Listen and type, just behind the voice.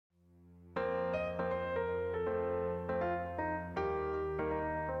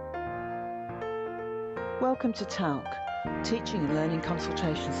Welcome to TALC, Teaching and Learning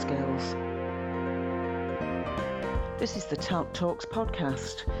Consultation Skills. This is the TALC Talks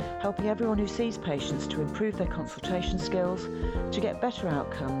podcast, helping everyone who sees patients to improve their consultation skills, to get better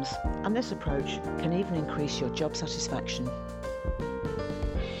outcomes, and this approach can even increase your job satisfaction.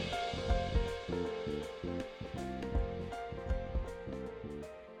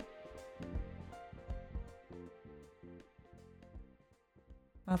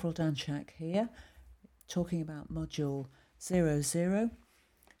 Avril Danchak here, talking about Module 00,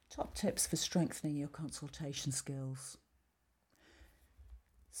 top tips for strengthening your consultation skills.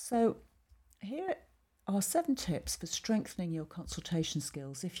 So here are 7 tips for strengthening your consultation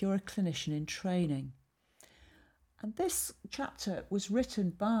skills if you're a clinician in training. And this chapter was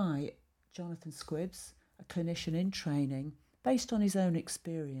written by Jonathan Squibbs, a clinician in training, based on his own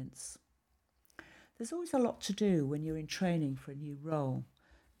experience. There's always a lot to do when you're in training for a new role.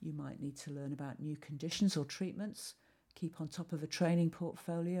 You might need to learn about new conditions or treatments, keep on top of a training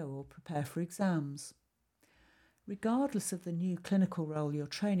portfolio, or prepare for exams. Regardless of the new clinical role you're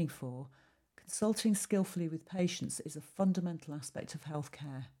training for, consulting skillfully with patients is a fundamental aspect of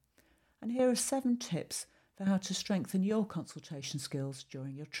healthcare. And here are 7 tips for how to strengthen your consultation skills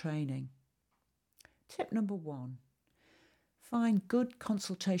during your training. Tip number 1. Find good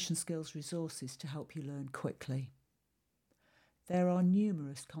consultation skills resources to help you learn quickly. There are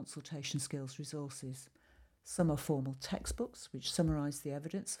numerous consultation skills resources. Some are formal textbooks which summarise the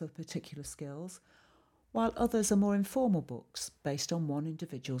evidence for particular skills, while others are more informal books based on one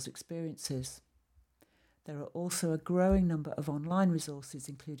individual's experiences. There are also a growing number of online resources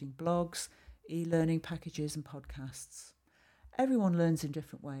including blogs, e-learning packages and podcasts. Everyone learns in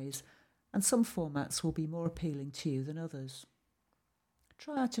different ways, and some formats will be more appealing to you than others.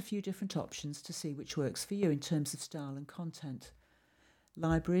 Try out a few different options to see which works for you in terms of style and content.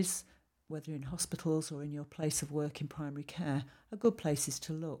 Libraries, whether in hospitals or in your place of work in primary care, are good places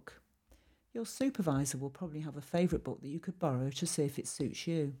to look. Your supervisor will probably have a favourite book that you could borrow to see if it suits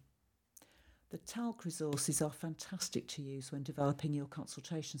you. The TALC resources are fantastic to use when developing your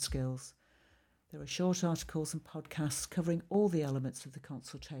consultation skills. There are short articles and podcasts covering all the elements of the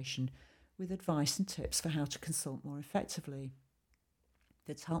consultation, with advice and tips for how to consult more effectively.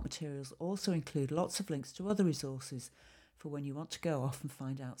 The TALC materials also include lots of links to other resources for when you want to go off and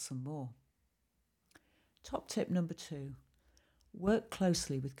find out some more. Top tip number 2. Work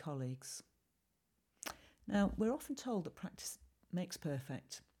closely with colleagues. Now, we're often told that practice makes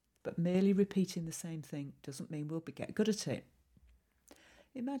perfect, but merely repeating the same thing doesn't mean we'll get good at it.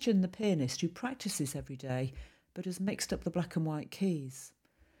 Imagine the pianist who practices every day but has mixed up the black and white keys.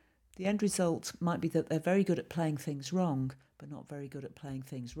 The end result might be that they're very good at playing things wrong, but not very good at playing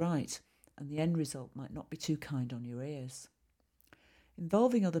things right, and the end result might not be too kind on your ears.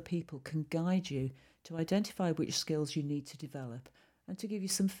 Involving other people can guide you to identify which skills you need to develop and to give you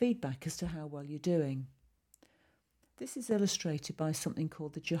some feedback as to how well you're doing. This is illustrated by something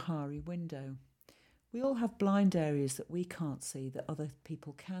called the Johari window. We all have blind areas that we can't see that other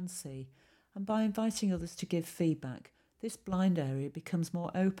people can see, and by inviting others to give feedback, this blind area becomes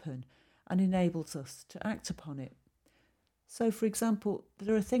more open and enables us to act upon it. So, for example,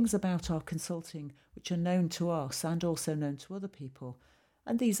 there are things about our consulting which are known to us and also known to other people,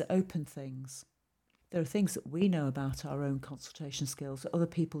 and these are open things. There are things that we know about our own consultation skills that other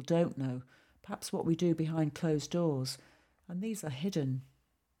people don't know, perhaps what we do behind closed doors, and these are hidden.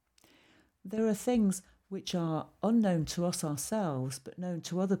 There are things which are unknown to us ourselves but known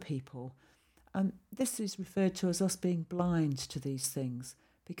to other people, and this is referred to as us being blind to these things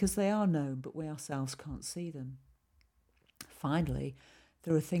because they are known but we ourselves can't see them. Finally,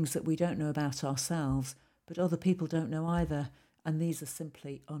 there are things that we don't know about ourselves, but other people don't know either, and these are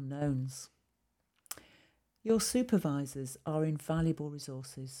simply unknowns. Your supervisors are invaluable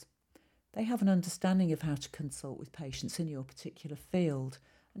resources. They have an understanding of how to consult with patients in your particular field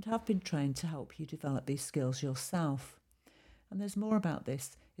and have been trained to help you develop these skills yourself. And there's more about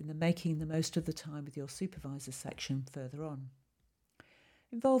this in the Making the Most of the Time with Your Supervisor section further on.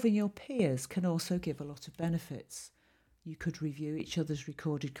 Involving your peers can also give a lot of benefits. You could review each other's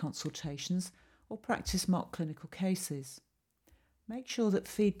recorded consultations or practice mock clinical cases. Make sure that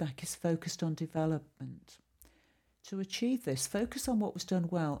feedback is focused on development. To achieve this, focus on what was done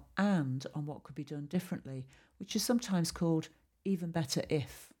well and on what could be done differently, which is sometimes called even better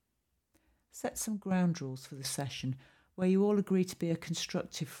if. Set some ground rules for the session where you all agree to be a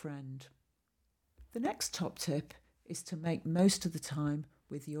constructive friend. The next top tip is to make most of the time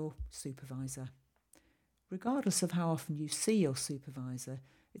with your supervisor. Regardless of how often you see your supervisor,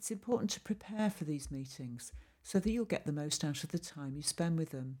 it's important to prepare for these meetings so that you'll get the most out of the time you spend with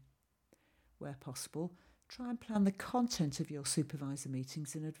them. Where possible, Try and plan the content of your supervisor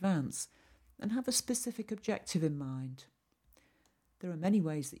meetings in advance and have a specific objective in mind. There are many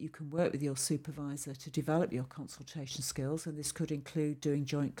ways that you can work with your supervisor to develop your consultation skills, and this could include doing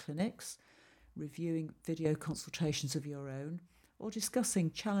joint clinics, reviewing video consultations of your own, or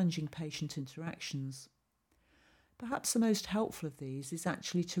discussing challenging patient interactions. Perhaps the most helpful of these is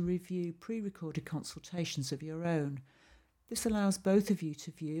actually to review pre-recorded consultations of your own. This allows both of you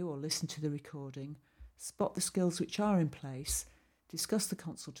to view or listen to the recording, spot the skills which are in place, discuss the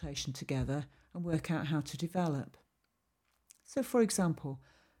consultation together, and work out how to develop. So, for example,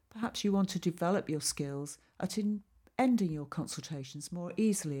 perhaps you want to develop your skills at ending your consultations more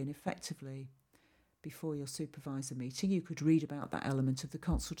easily and effectively. Before your supervisor meeting, you could read about that element of the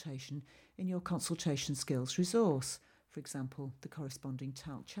consultation in your consultation skills resource, for example, the corresponding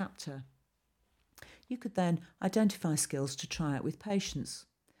TALC chapter. You could then identify skills to try out with patients.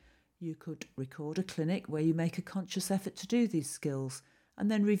 You could record a clinic where you make a conscious effort to do these skills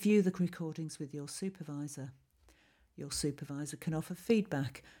and then review the recordings with your supervisor. Your supervisor can offer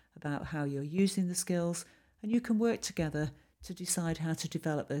feedback about how you're using the skills, and you can work together to decide how to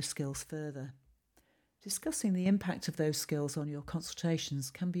develop those skills further. Discussing the impact of those skills on your consultations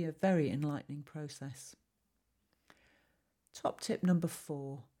can be a very enlightening process. Top tip number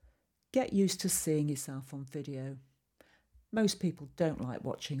 4, get used to seeing yourself on video. Most people don't like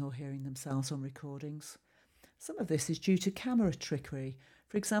watching or hearing themselves on recordings. Some of this is due to camera trickery.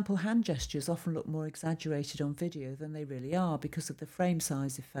 For example, hand gestures often look more exaggerated on video than they really are because of the frame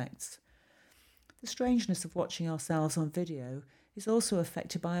size effects. The strangeness of watching ourselves on video is also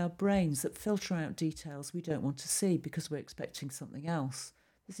affected by our brains that filter out details we don't want to see because we're expecting something else.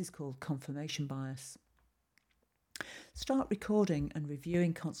 This is called confirmation bias. Start recording and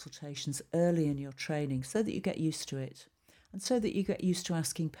reviewing consultations early in your training so that you get used to it, and so that you get used to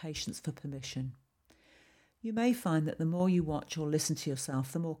asking patients for permission. You may find that the more you watch or listen to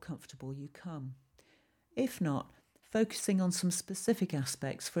yourself, the more comfortable you come. If not, focusing on some specific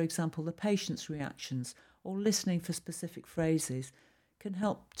aspects, for example, the patient's reactions or listening for specific phrases, can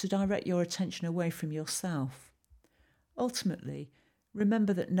help to direct your attention away from yourself. Ultimately,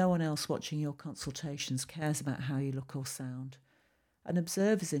 remember that no one else watching your consultations cares about how you look or sound. An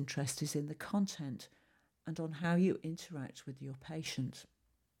observer's interest is in the content and on how you interact with your patient.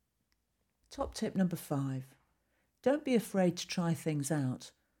 Top tip number 5. Don't be afraid to try things out,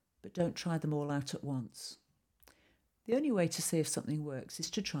 but don't try them all out at once. The only way to see if something works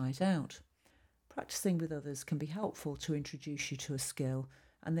is to try it out. Practicing with others can be helpful to introduce you to a skill,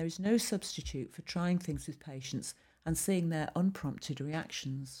 and there is no substitute for trying things with patients and seeing their unprompted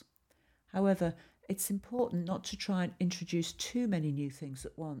reactions. However, it's important not to try and introduce too many new things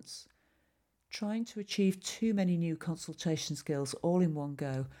at once. Trying to achieve too many new consultation skills all in one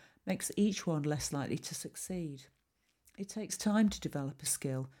go makes each one less likely to succeed. It takes time to develop a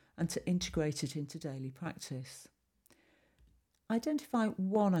skill and to integrate it into daily practice. Identify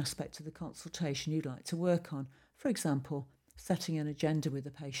one aspect of the consultation you'd like to work on. For example, setting an agenda with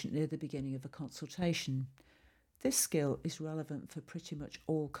a patient near the beginning of a consultation. This skill is relevant for pretty much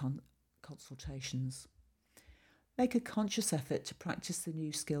all consultations. Make a conscious effort to practice the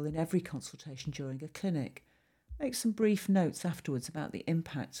new skill in every consultation during a clinic. Make some brief notes afterwards about the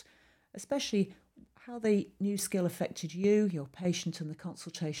impact, especially how the new skill affected you, your patient, and the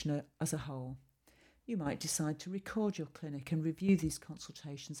consultation as a whole. You might decide to record your clinic and review these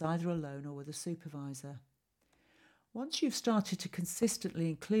consultations either alone or with a supervisor. Once you've started to consistently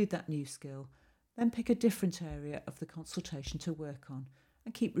include that new skill, then pick a different area of the consultation to work on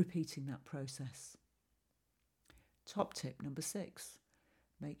and keep repeating that process. Top tip number 6.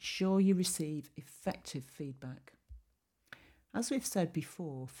 Make sure you receive effective feedback. As we've said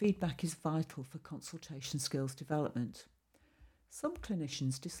before, feedback is vital for consultation skills development. Some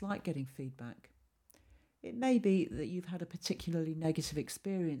clinicians dislike getting feedback. It may be that you've had a particularly negative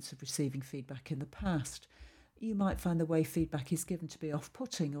experience of receiving feedback in the past. You might find the way feedback is given to be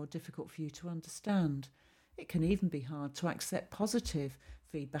off-putting or difficult for you to understand. It can even be hard to accept positive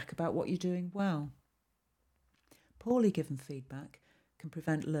feedback about what you're doing well. Poorly given feedback can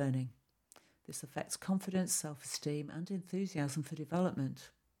prevent learning. This affects confidence, self-esteem, and enthusiasm for development.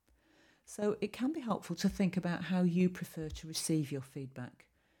 So it can be helpful to think about how you prefer to receive your feedback.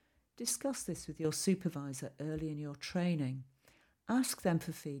 Discuss this with your supervisor early in your training. Ask them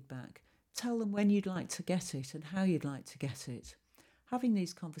for feedback. Tell them when you'd like to get it and how you'd like to get it. Having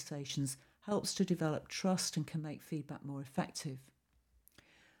these conversations helps to develop trust and can make feedback more effective.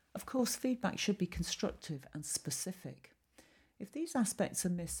 Of course, feedback should be constructive and specific. If these aspects are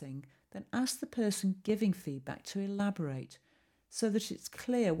missing, then ask the person giving feedback to elaborate. so that it's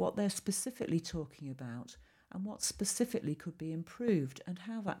clear what they're specifically talking about and what specifically could be improved and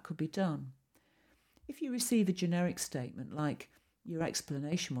how that could be done. If you receive a generic statement like, "Your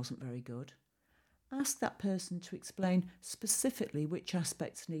explanation wasn't very good," ask that person to explain specifically which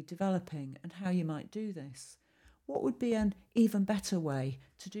aspects need developing and how you might do this. What would be an even better way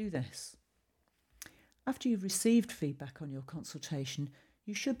to do this? After you've received feedback on your consultation,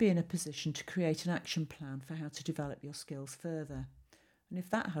 you should be in a position to create an action plan for how to develop your skills further. And if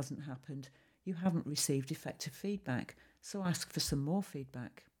that hasn't happened, you haven't received effective feedback, so ask for some more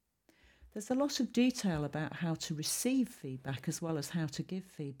feedback. There's a lot of detail about how to receive feedback as well as how to give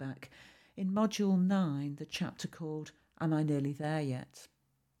feedback in Module 9, the chapter called Am I Nearly There Yet?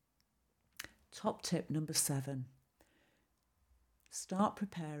 Top tip number 7. Start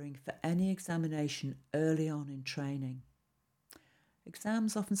preparing for any examination early on in training.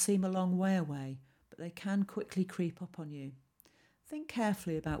 Exams often seem a long way away, but they can quickly creep up on you. Think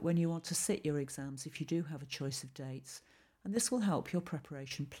carefully about when you want to sit your exams if you do have a choice of dates, and this will help your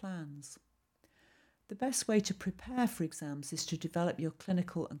preparation plans. The best way to prepare for exams is to develop your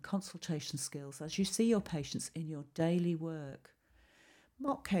clinical and consultation skills as you see your patients in your daily work.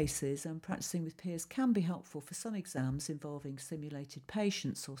 Mock cases and practicing with peers can be helpful for some exams involving simulated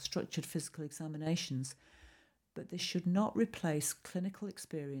patients or structured physical examinations, but this should not replace clinical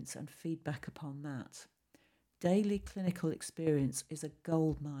experience and feedback upon that. Daily clinical experience is a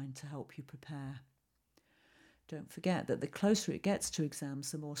goldmine to help you prepare. Don't forget that the closer it gets to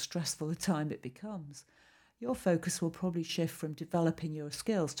exams, the more stressful the time it becomes. Your focus will probably shift from developing your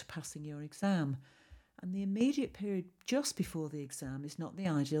skills to passing your exam, and the immediate period just before the exam is not the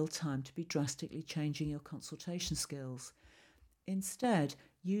ideal time to be drastically changing your consultation skills. Instead,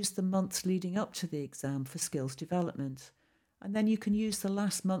 use the months leading up to the exam for skills development, and then you can use the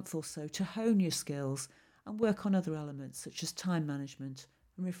last month or so to hone your skills and work on other elements such as time management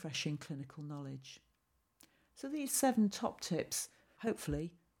and refreshing clinical knowledge. So these 7 top tips,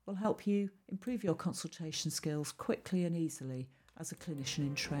 hopefully, will help you improve your consultation skills quickly and easily as a clinician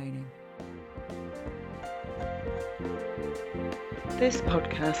in training. This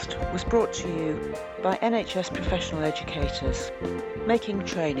podcast was brought to you by NHS professional educators, making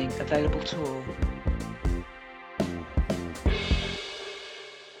training available to all.